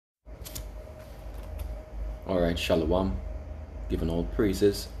Alright, Shalom. Giving all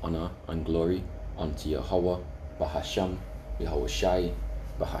praises, honor, and glory unto Yahweh, Bahasham, Yahweh Shai,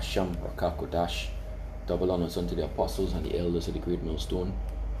 Bahasham, Rakakodash. Double honors unto the apostles and the elders of the great millstone.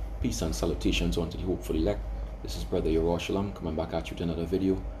 Peace and salutations unto the hopeful elect. This is Brother Yerushalayim coming back at you with another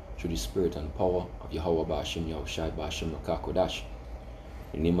video through the spirit and power of Yahweh Bahasham, Yahweh Shai, Bahasham, Rakakodash.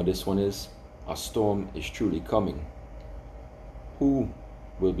 The name of this one is A Storm is Truly Coming. Who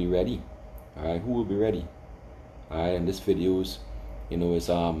will be ready? Alright, who will be ready? Alright, and this videos, is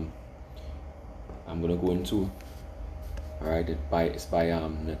I'm gonna go into, alright, it's by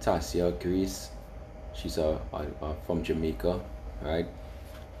Natasha Grace. She's from Jamaica, alright,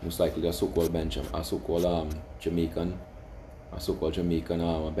 most likely a so-called Jamaican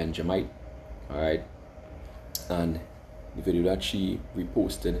Benjamite, alright, and the video that she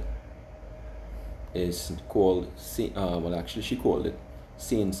reposted is called she called it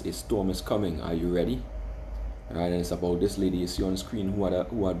 "Saints, a Storm is Coming, Are You Ready?" Alright, and it's about this lady you see on the screen who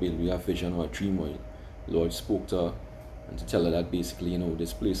had basically a vision or a dream where the Lord spoke to her and to tell her that basically,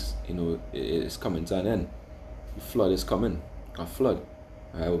 this place, is coming to an end. The flood is coming, a flood.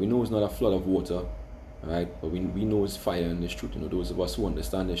 Alright, well, we know it's not a flood of water, alright, but we know it's fire in this truth, those of us who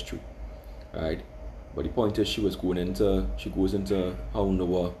understand this truth. Alright. But the point is she goes into how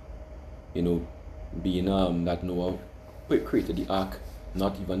Noah, being that Noah created the ark,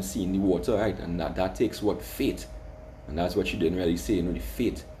 not even seeing the water, right? And that takes what? Faith. And that's what she didn't really say, the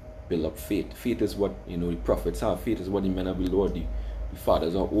faith. Build up faith. Faith is what, the prophets have. Faith is what the men of the Lord, the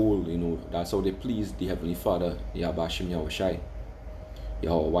fathers are old, that's how they please the Heavenly Father, the Abashim Yahweh Shai.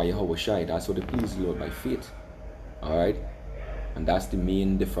 Yahweh Shai, that's how they please the Lord, by faith. Alright? And that's the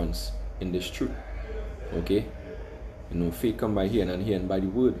main difference in this truth. Okay? Faith come by hearing and hearing by the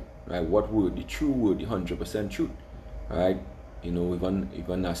word. Right? What word? The true word, the 100% truth. Alright?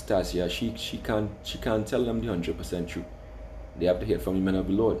 Even Nastasia, she can't tell them the 100% truth. They have to hear from the men of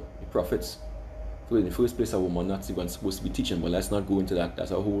the Lord, the prophets. So in the first place, a woman not even supposed to be teaching, but let's not go into that. That's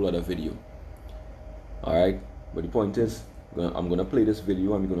a whole other video. Alright? But the point is, I'm going to play this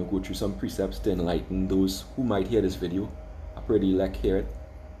video and we're going to go through some precepts to enlighten those who might hear this video. I pray the elect hear it.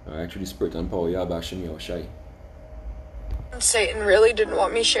 Alright, through the spirit and power, Yahbashim Yahushai. Satan really didn't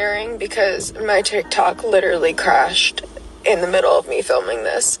want me sharing because my TikTok literally crashed in the middle of me filming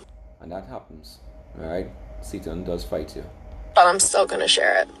this. And that happens. Alright? Satan does fight you. But I'm still gonna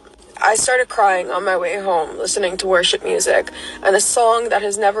share it. I started crying on my way home listening to worship music, and a song that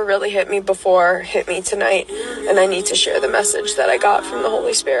has never really hit me before hit me tonight, and I need to share the message that I got from the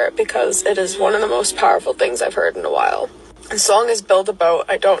Holy Spirit because it is one of the most powerful things I've heard in a while. The song is Build a Boat.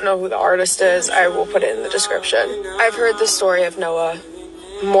 I don't know who the artist is. I will put it in the description. I've heard the story of Noah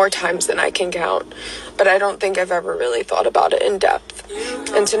more times than I can count, but I don't think I've ever really thought about it in depth.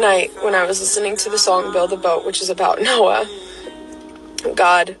 And tonight, when I was listening to the song Build a Boat, which is about Noah,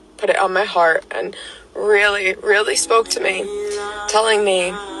 God put it on my heart and really, really spoke to me, telling me,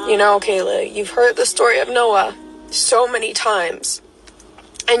 Kayla, you've heard the story of Noah so many times,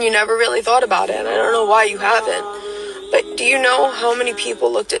 and you never really thought about it, and I don't know why you haven't. But do you know how many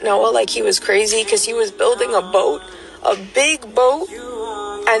people looked at Noah like he was crazy because he was building a boat, a big boat,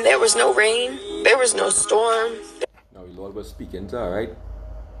 and there was no rain, there was no storm. Now the Lord was speaking to her, right?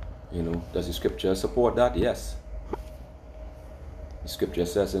 Does the scripture support that? Yes. The scripture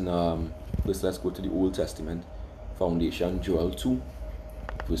says in, first let's go to the Old Testament, Foundation, Joel 2,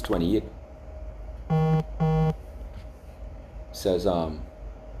 verse 28. It says, and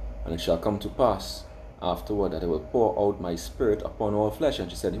it shall come to pass afterward that I will pour out my spirit upon all flesh.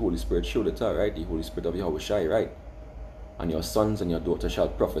 And she said the Holy Spirit showed it to her, right? The Holy Spirit of Yahweh Shai, right? And your sons and your daughters shall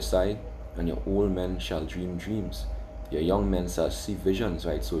prophesy, and your old men shall dream dreams. Your young men shall see visions,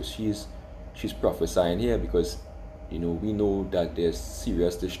 right? So she's prophesying here because, we know that there's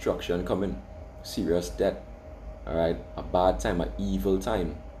serious destruction coming, serious death, all right? A bad time, an evil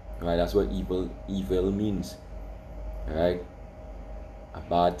time, all right? That's what evil means, all right? A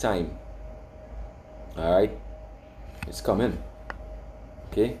bad time. Alright, it's coming.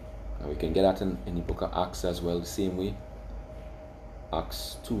 Okay, now we can get that in the book of Acts as well, the same way.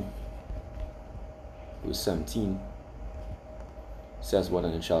 Acts 2, verse 17 says, what?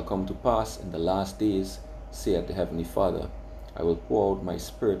 And it shall come to pass in the last days, saith the Heavenly Father, I will pour out my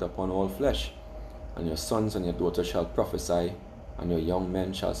spirit upon all flesh, and your sons and your daughters shall prophesy, and your young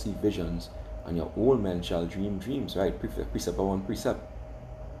men shall see visions, and your old men shall dream dreams. Right, precept upon precept.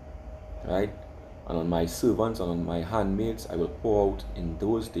 Right. And on my servants and on my handmaids I will pour out in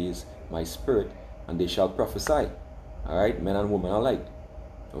those days my spirit, and they shall prophesy. Alright, men and women alike.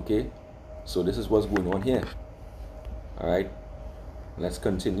 Okay, so this is what's going on here. Alright, let's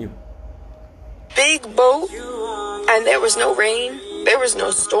continue. big boat, and there was no rain, there was no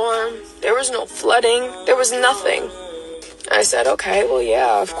storm, there was no flooding, there was nothing. I said, okay, well,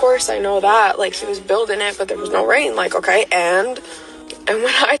 yeah, of course I know that. Like, he was building it, but there was no rain. Like, okay, and when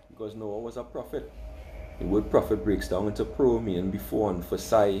I... Because Noah was a prophet. The word prophet breaks down into pro, meaning before, and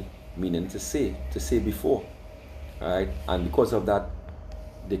phasai, meaning to say before. Alright, and because of that,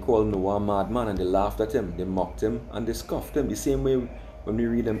 they called Noah a madman, and they laughed at him, they mocked him, and they scoffed him. The same way when we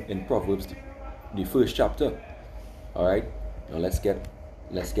read them in Proverbs, the first chapter. Alright, now let's get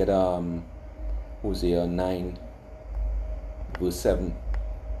Hosea 9 verse 7.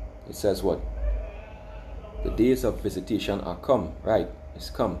 It says what? The days of visitation are come, right? It's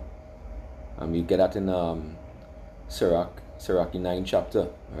come. And we get that in Sirach 9 chapter,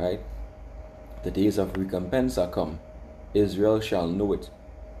 right? The days of recompense are come. Israel shall know it.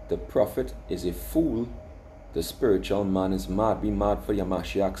 The prophet is a fool. The spiritual man is mad. Be mad for your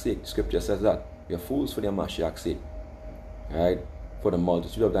Mashiach's sake. Scripture says that. You're fools for your Mashiach's sake. Right? For the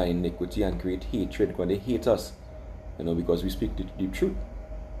multitude of thy iniquity and great hatred, when they hate us, because we speak the truth.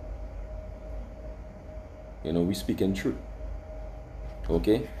 We speak in truth.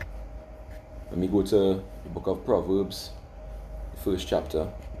 Okay? Let me go to the book of Proverbs, the first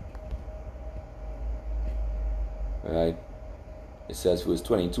chapter. Right? It says, verse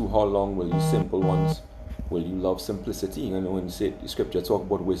 22, how long will you simple ones, will you love simplicity? When you say the scripture talk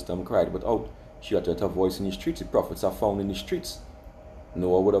about wisdom cried but out, she uttered her voice in the streets. The prophets are found in the streets.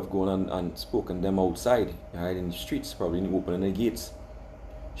 Noah would have gone and spoken them outside, right, in the streets, probably in opening the gates.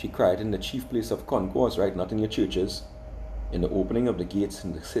 She cried in the chief place of concourse, right, not in your churches. In the opening of the gates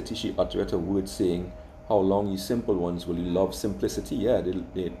in the city, she uttered a word saying, how long, you simple ones, will you love simplicity? Yeah,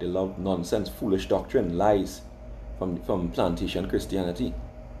 they love nonsense, foolish doctrine, lies from plantation Christianity.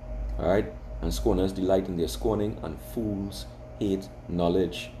 Alright, and scorners delight in their scorning, and fools hate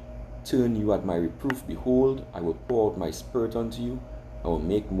knowledge. Turn you at my reproof, behold, I will pour out my spirit unto you. I will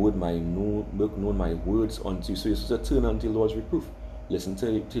make known my words unto you. So you're supposed to turn unto the Lord's reproof. Listen to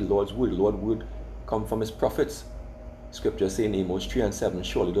the Lord's word. The Lord's word come from his prophets. Scripture saying in Amos 3 and 7,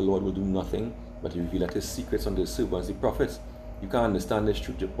 surely the Lord will do nothing but reveal his secrets unto his servants, the prophets. You can't understand this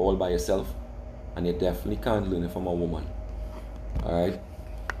truth all by yourself, and you definitely can't learn it from a woman. Alright?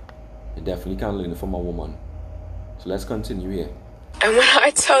 You definitely can't learn it from a woman. So let's continue here. And when I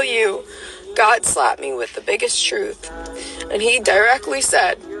tell you, God slapped me with the biggest truth. And he directly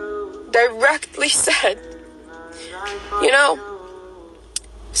said,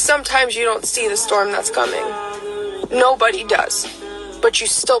 sometimes you don't see the storm that's coming. Nobody does. But you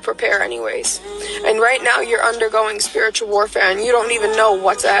still prepare anyways. And right now you're undergoing spiritual warfare and you don't even know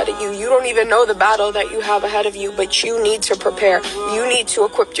what's ahead of you. You don't even know the battle that you have ahead of you, but you need to prepare. You need to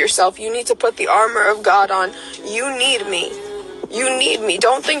equip yourself. You need to put the armor of God on. You need me. You need me.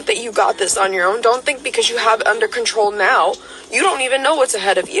 Don't think that you got this on your own. Don't think because you have it under control now, you don't even know what's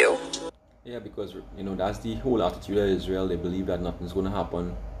ahead of you. Yeah, because, that's the whole attitude of Israel. They believe that nothing's going to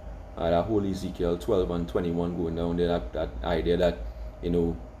happen. That whole Ezekiel 12 and 21 going down there, that idea that,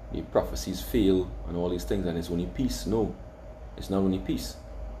 the prophecies fail and all these things and it's only peace. No, it's not only peace.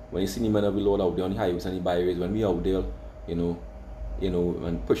 When you see the men of the Lord out there on the highways and the byways, when we out there,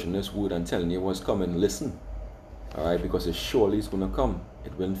 and pushing this word and telling you what's coming, listen. Alright, because it surely is going to come.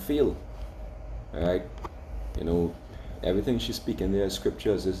 It won't fail. Alright, everything she's speaking there,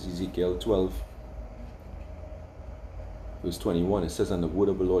 scriptures, is Ezekiel 12, verse 21. It says, and the word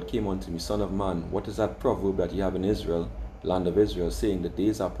of the Lord came unto me, son of man, what is that proverb that you have in Israel, land of Israel, saying, the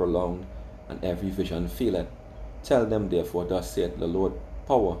days are prolonged, and every vision faileth? Tell them therefore, thus saith the Lord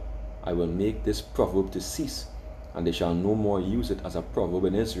power, I will make this proverb to cease, and they shall no more use it as a proverb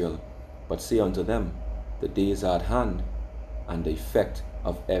in Israel, but say unto them, the days are at hand, and the effect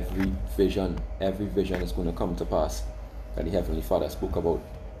of every vision is going to come to pass that the Heavenly Father spoke about.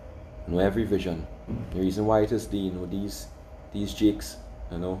 Every vision. The reason why it is these jakes,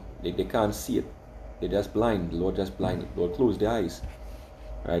 they can't see it. They're just blind. The Lord just blind. The Lord closed their eyes.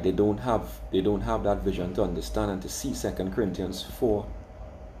 Right? They don't have that vision to understand and to see. 2 Corinthians 4,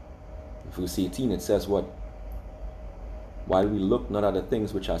 verse 18, it says what? While we look not at the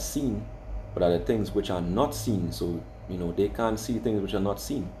things which are seen, but are the things which are not seen. So, they can't see things which are not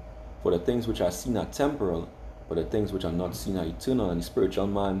seen. For the things which are seen are temporal, but the things which are not seen are eternal. And the spiritual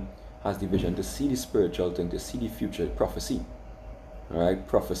man has the vision to see the spiritual thing, to see the future, prophecy. Alright,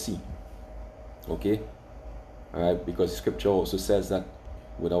 prophecy. Okay? Alright, because scripture also says that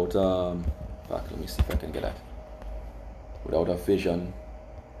without, let me see if I can get that. Without a vision,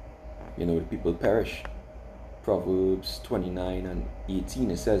 the people perish. Proverbs 29 and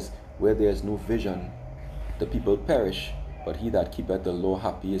 18, it says, where there is no vision, the people perish, but he that keepeth the law,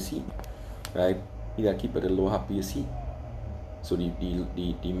 happy is he. right? He that keepeth the law, happy is he. So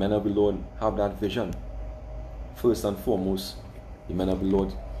the men of the Lord have that vision. First and foremost, the men of the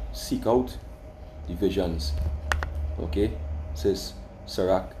Lord seek out the visions. Okay? It says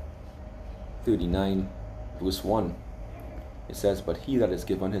Sirach 39 verse 1. It says, but he that is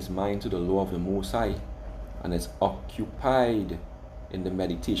given his mind to the law of the Most High, and is occupied in the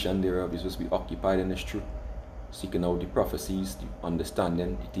meditation thereof, is supposed to be occupied in this truth, seeking out the prophecies, the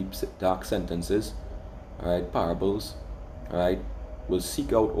understanding, the deep dark sentences, alright, parables, alright, will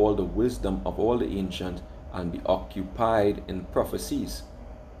seek out all the wisdom of all the ancient and be occupied in prophecies.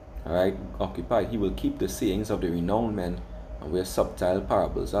 Alright, occupied. He will keep the sayings of the renowned men, and where subtle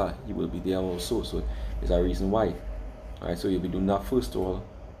parables are, he will be there also. So there's a reason why. Alright, so you'll be doing that first of all.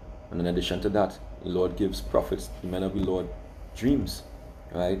 And in addition to that, the Lord gives prophets, the men of the Lord, dreams.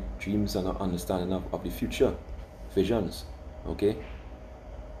 Right? Dreams and understanding of the future. Visions. Okay?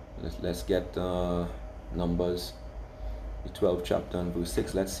 Let's get Numbers, the 12th chapter and verse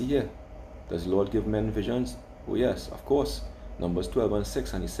 6. Let's see here. Does the Lord give men visions? Oh yes, of course. Numbers 12 and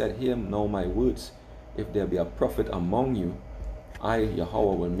 6. And he said, hear now my words. If there be a prophet among you, I,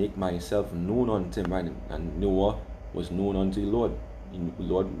 Yahweh, will make myself known unto him. Right? And Noah was known unto the Lord.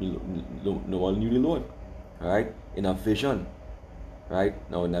 Noah knew the Lord. Alright? In a vision. Right?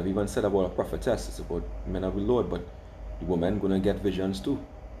 Now, I've even said about a prophetess. It's about men of the Lord. But the woman going to get visions too.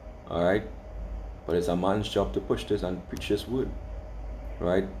 Alright? But it's a man's job to push this and preach this word.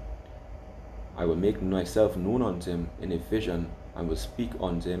 Right? I will make myself known unto him in a vision, and will speak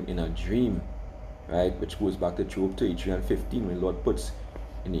unto him in a dream. Right? Which goes back to Job 33 and 15, when the Lord puts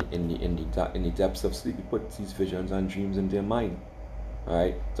in the depths of sleep, he puts these visions and dreams in their mind.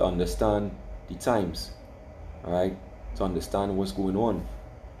 Alright? To understand the times. Alright? To understand what's going on.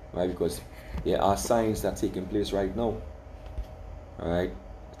 Right? Because there are signs that are taking place right now. Alright?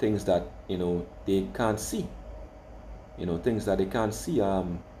 Things that, they can't see. Things that they can't see.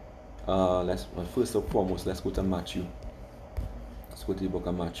 First and foremost, let's go to Matthew. Let's go to the book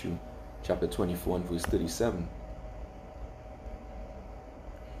of Matthew, chapter 24 and verse 37.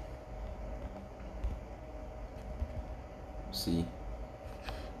 See.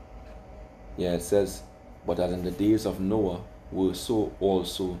 Yeah, it says, but as in the days of Noah were, so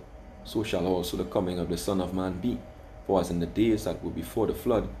shall also the coming of the Son of Man be. For as in the days that were before the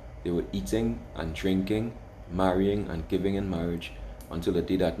flood, they were eating and drinking, marrying and giving in marriage, until the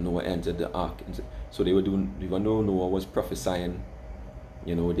day that Noah entered the ark. So they were doing, even though Noah was prophesying,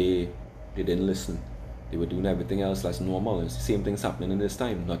 they didn't listen. They were doing everything else that's normal. It's the same things happening in this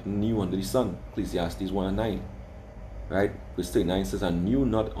time. Nothing new under the sun. Ecclesiastes 1 and 9. Right? Verse 39 says, and knew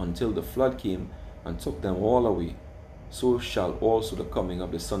not until the flood came and took them all away. So shall also the coming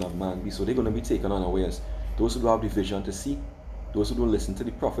of the Son of Man be. So they're going to be taken unawares. Those who have the vision to see, those who don't listen to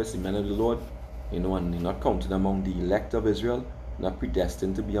the prophets, the men of the Lord, and they're not counted among the elect of Israel, not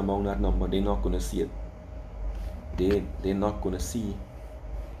predestined to be among that number, they're not going to see it. They're not going to see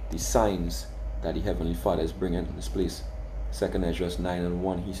the signs that the Heavenly Father is bringing in this place. 2 Ezra 9 and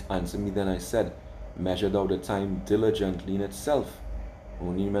 1, he answered me, then I said, measure thou the time diligently in itself.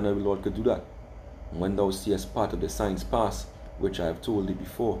 Only men of the Lord could do that. And when thou seest part of the signs pass, which I have told thee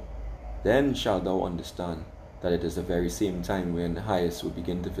before, then shalt thou understand that it is the very same time when the highest will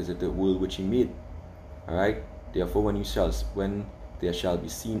begin to visit the world which he made. Alright? Therefore, when there shall be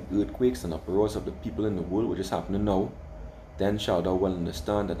seen earthquakes and uproars of the people in the world, which is happening now, then shalt thou well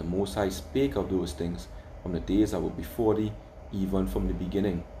understand that the Most High spake of those things from the days that were before thee, even from the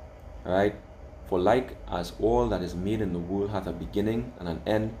beginning. Alright? For like as all that is made in the world hath a beginning and an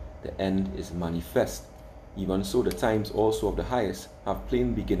end, the end is manifest. Even so the times also of the highest have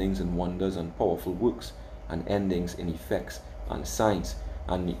plain beginnings in wonders and powerful works, and endings in effects and signs.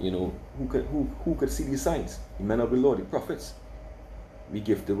 And who could see these signs? The men of the Lord, the prophets. We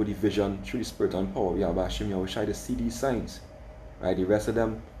gifted with the vision through the Spirit and power. We have Hashem Yahushai to see these signs. Right? The rest of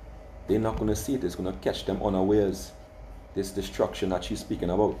them, they're not going to see it. It's going to catch them unawares. This destruction that she's speaking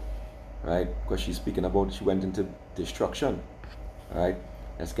about. Right? Because she's speaking about, she went into destruction. Right?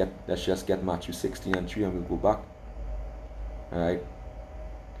 Let's just get Matthew 16 and 3 and we'll go back. Alright?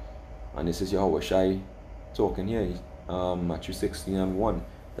 And this is Yahushai talking here. Matthew 16 and 1.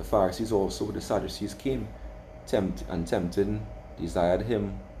 The Pharisees also, the Sadducees came, tempted, desired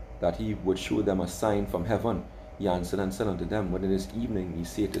him that he would show them a sign from heaven. He answered and said unto them, when it is evening, ye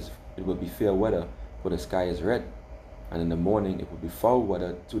say it will be fair weather, for the sky is red. And in the morning it will be foul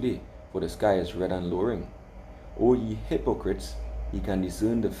weather today, for the sky is red and lowering. O ye hypocrites, ye can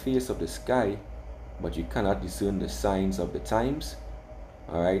discern the face of the sky, but you cannot discern the signs of the times.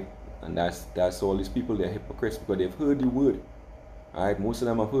 Alright? And that's all these people, they're hypocrites because they've heard the word. Alright, most of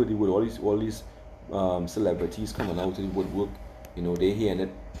them have heard the word. All these celebrities coming out of the woodwork, you know, they're hearing it.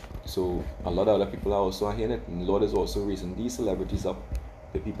 So a lot of other people are also hearing it, and the Lord is also raising these celebrities up.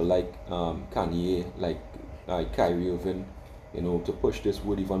 The people like Kanye, like Kyrie Irving, you know, to push this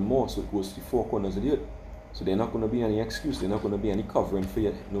word even more, so it goes to the four corners of the earth. So there's not going to be any excuse. There's not going to be any covering for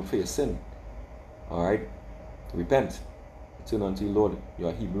your, for your sin. All right, repent, turn unto the Lord. You're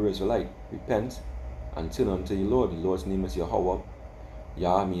a Hebrew Israelite. Repent and turn unto the Lord. The Lord's name is Yahweh.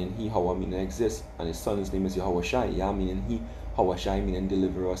 Yah meaning He, Hawa meaning exist, and His Son's name is Yahweh Shai. Yah meaning He, Hawa Shai meaning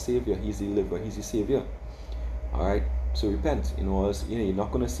deliverer or savior. He's the deliverer. He's the savior. All right. So repent. You know, you're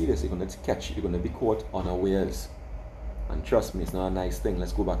not going to see this. You're going to catch. You're going to be caught unawares. And trust me, it's not a nice thing.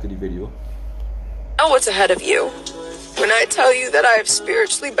 Let's go back to the video. Know what's ahead of you when I tell you that I have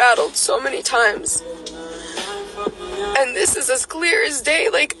spiritually battled so many times. And this is as clear as day.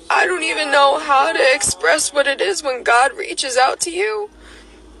 Like, I don't even know how to express what it is when God reaches out to you.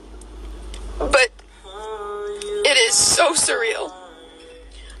 But it is so surreal.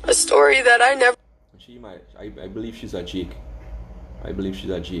 A story that I never... I believe she's a Jake. I believe she's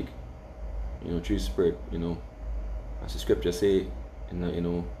a Jake. You know, true spirit, you know. As the scripture say, you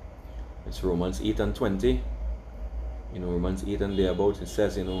know, it's Romans 8 and 20. You know, Romans 8 and thereabouts, it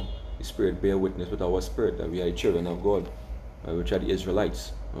says, you know, the Spirit bear witness with our spirit that we are the children of God, which are the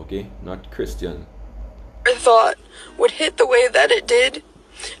Israelites, okay? Not Christian. I thought would hit the way that it did,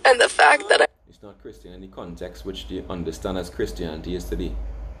 and the fact that it's not Christian in the context which they understand as Christianity is today,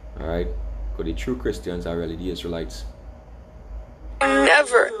 alright? Because the true Christians are really the Israelites. I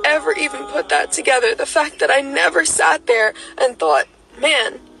never, ever even put that together. The fact that I never sat there and thought,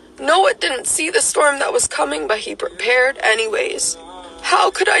 man, Noah didn't see the storm that was coming, but he prepared anyways. How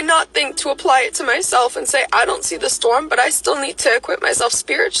could I not think to apply it to myself and say, I don't see the storm, but I still need to equip myself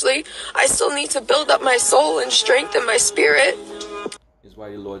spiritually. I still need to build up my soul and strengthen my spirit. Is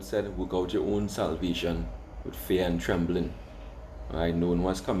why the Lord said, work out your own salvation with fear and trembling. Alright, knowing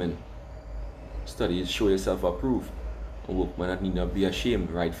what's coming. Study, show yourself approved. And workman that need not be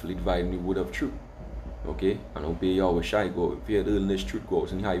ashamed, rightfully dividing the word of truth. Okay, and obey Yahweh Shai. Go, if you learn this truth, go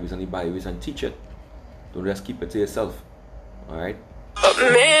out in the highways and the byways and teach it. Don't just keep it to yourself. Alright? But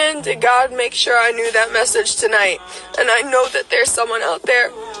man, did God make sure I knew that message tonight. And I know that there's someone out there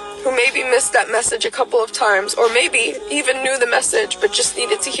who maybe missed that message a couple of times, or maybe even knew the message but just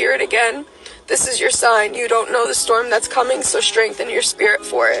needed to hear it again. This is your sign. You don't know the storm that's coming, so strengthen your spirit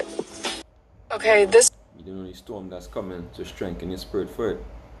for it. Okay, you don't know the storm that's coming, so strengthen your spirit for it.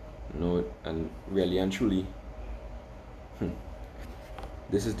 You know, and really and truly,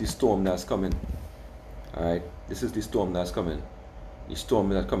 this is the storm that's coming. Alright, this is the storm that's coming. The storm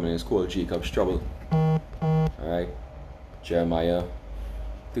that's coming is called Jacob's trouble. Alright, Jeremiah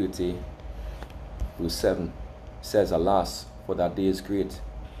 30 verse 7 says, alas, for that day is great,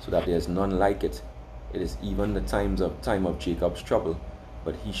 so that there is none like it. It is even the time of Jacob's trouble,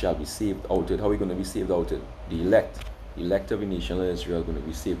 but he shall be saved out of it. How are we going to be saved out of it? The elect of the nation of Israel are going to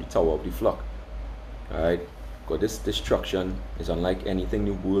be saved, the tower of the flock. Alright, because this destruction is unlike anything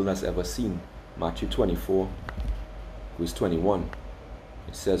the world has ever seen. Matthew 24 verse 21.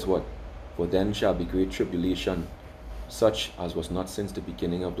 It says what? For then shall be great tribulation, such as was not since the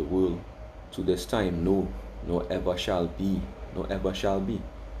beginning of the world, to this time, no, nor ever shall be, nor ever shall be.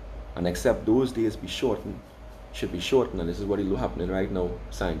 And except those days be shortened, should be shortened, and this is what is happening right now.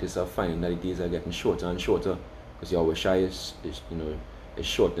 Scientists are finding that the days are getting shorter and shorter, because Yahweh Shai is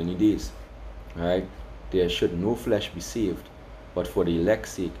shortening the days. Alright? There should no flesh be saved, but for the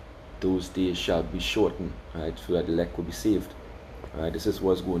elect's sake, those days shall be shortened, right, so that the elect will be saved. Alright, this is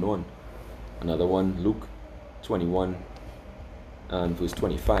what's going on. Another one, Luke 21 and verse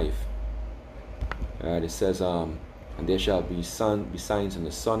 25. Alright, it says, and there shall be signs in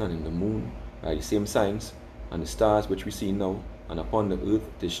the sun and in the moon, right, the same signs, and the stars which we see now, and upon the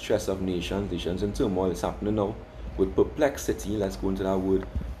earth distress of nations in turmoil is happening now, with perplexity. Let's go into that word,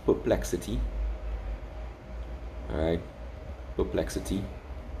 perplexity. Alright, perplexity,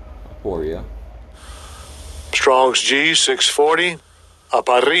 aporia. Strong's G 640,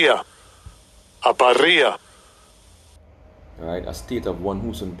 aparia. Alright, a state of one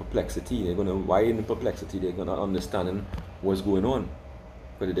who's in perplexity. They're gonna, why in perplexity? They're gonna understand what's going on,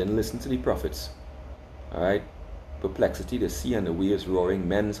 but they didn't listen to the prophets. Alright, perplexity, the sea and the waves roaring,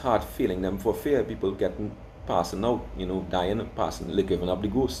 men's heart failing them for fear, people passing out, you know, dying, passing, giving up the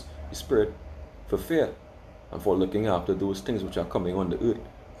ghost, the spirit, for fear, and for looking after those things which are coming on the earth.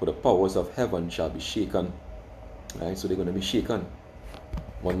 For the powers of heaven shall be shaken. Alright, so they're going to be shaken.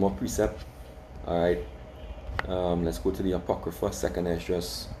 One more precept. Alright, let's go to the Apocrypha, 2nd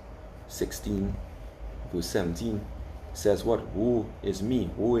Esdras 16 verse 17. says what? Woe is me,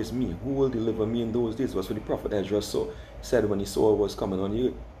 woe is me, who will deliver me in those days? Was what the prophet Ezra said when he saw what was coming on the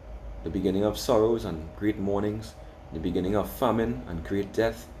earth. The beginning of sorrows and great mournings, the beginning of famine and great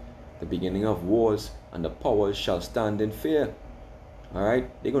death, the beginning of wars, and the powers shall stand in fear. Alright?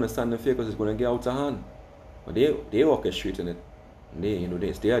 They're going to stand in fear because it's going to get out of hand. But they orchestrating it. And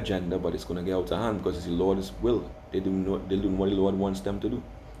it's their agenda, but it's going to get out of hand because it's the Lord's will. They're doing what the Lord wants them to do.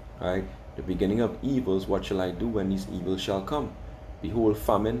 Alright? The beginning of evils, what shall I do when these evils shall come? Behold,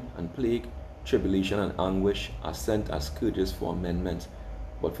 famine and plague, tribulation and anguish are sent as scourges for amendment.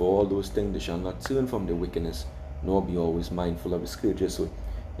 But for all those things they shall not turn from their wickedness, nor be always mindful of the scourges. So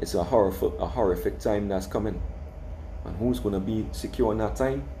it's a horrific time that's coming. And who's going to be secure in that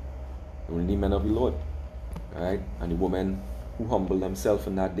time? Only the men of the Lord. Alright? And the women who humble themselves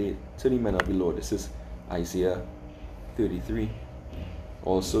in that day to the men of the Lord. This is Isaiah 33.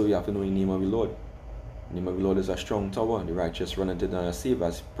 Also, you have to know the name of the Lord. The name of the Lord is a strong tower. The righteous run into it and are saved,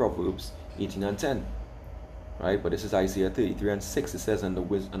 as Proverbs 18 and 10. Right? But this is Isaiah 33 and 6. It says, and the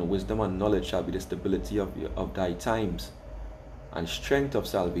wisdom and knowledge shall be the stability of thy times, and strength of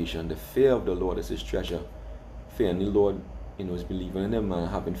salvation. The fear of the Lord is his treasure. Fearing the Lord, is believing in him and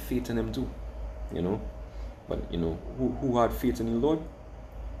having faith in him too. But who had faith in the Lord?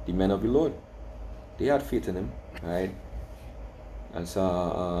 The men of the Lord. They had faith in him. Right? And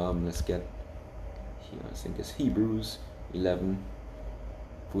so let's get here. I think it's Hebrews 11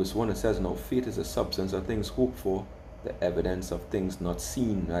 verse 1. It says, now faith is the substance of things hoped for, the evidence of things not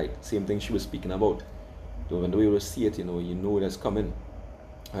seen. Right? Same thing she was speaking about. Even though you will see it, you know that's coming.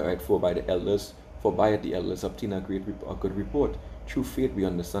 Alright, for by it the elders obtain a good report. Through faith we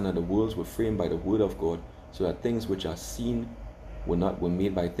understand that the worlds were framed by the word of God, so that things which are seen were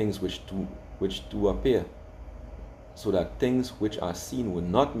made by things which do appear. So that things which are seen were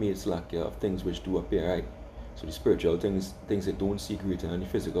not made slack of things which do appear, right? So the spiritual things that don't see greater than the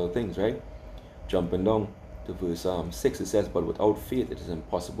physical things, right? Jumping down to verse 6, it says, but without faith it is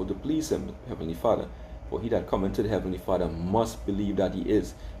impossible to please him, Heavenly Father. For he that cometh to the Heavenly Father must believe that he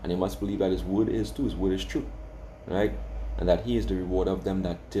is, and he must believe that his word is too, his word is true, right? And that he is the reward of them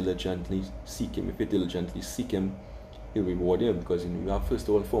that diligently seek him. If you diligently seek him, he'll reward you, because you have, first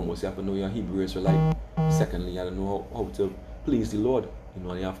of all and foremost, you have to know your Hebrew Israelite. Secondly, you have to know how to please the Lord. You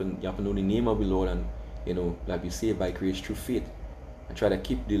have to know the name of the Lord, and like be saved by grace through faith, and try to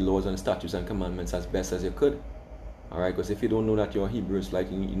keep the laws and statutes and commandments as best as you could. Alright, because if you don't know that you're Hebrew Israelite,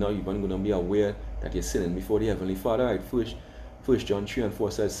 you're not even going to be aware that you're sinning before the Heavenly Father. Right? First John 3 and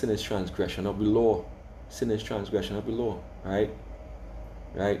 4 says, sin is transgression of the law. Sin is transgression of the law. Right?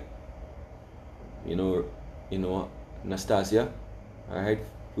 Anastasia. Alright,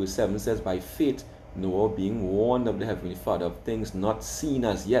 verse 7 says, by faith Noah, being warned of the Heavenly Father of things not seen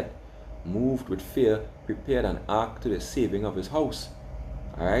as yet, moved with fear, prepared an ark to the saving of his house.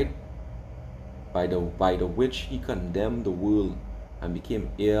 Alright, by the which he condemned the world and became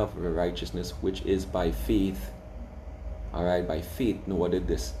heir of the righteousness which is by faith. Alright, by faith Noah did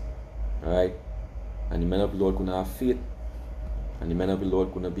this. Alright, and the men of the Lord gonna have faith, and the men of the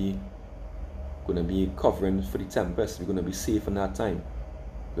Lord gonna be covering for the tempest. We're gonna be safe in that time.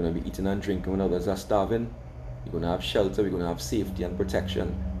 We're gonna be eating and drinking when others are starving. We're gonna have shelter. We're gonna have safety and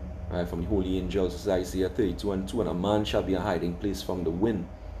protection, right, from the holy angels. This is Isaiah 32 and 2. And a man shall be a hiding place from the wind,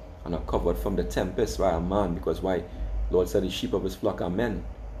 and a covert from the tempest. Why a man? Because why? Lord said, the sheep of his flock are men.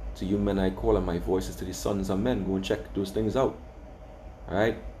 To you men I call, and my voice is to the sons of men. Go and check those things out.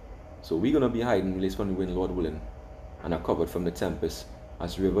 Alright? So we're gonna be hiding place from the wind, Lord willing, and a covert from the tempest,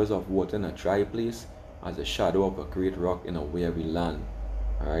 as rivers of water in a dry place, as the shadow of a great rock in a weary land.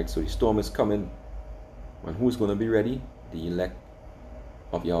 Alright, so the storm is coming. And who's going to be ready? The elect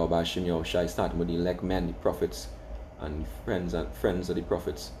of Yahweh Bashim Yahushai, starting with the elect men, the prophets, and friends of the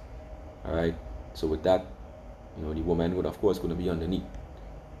prophets. Alright, so with that, the woman would of course going to be underneath.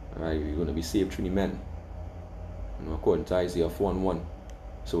 Alright, we're going to be saved through the men, according to Isaiah 4 and 1.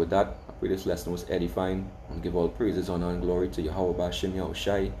 So with that, I pray this lesson was edifying, and give all praises, honor, and glory to Yahweh Bashim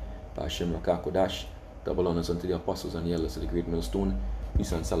Yahushai, Bashim Rakah Kodash. Double honors unto the apostles and the elders of the great millstone.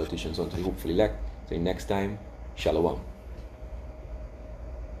 Peace and salutations unto the hopeful elect. Till next time, Shalom.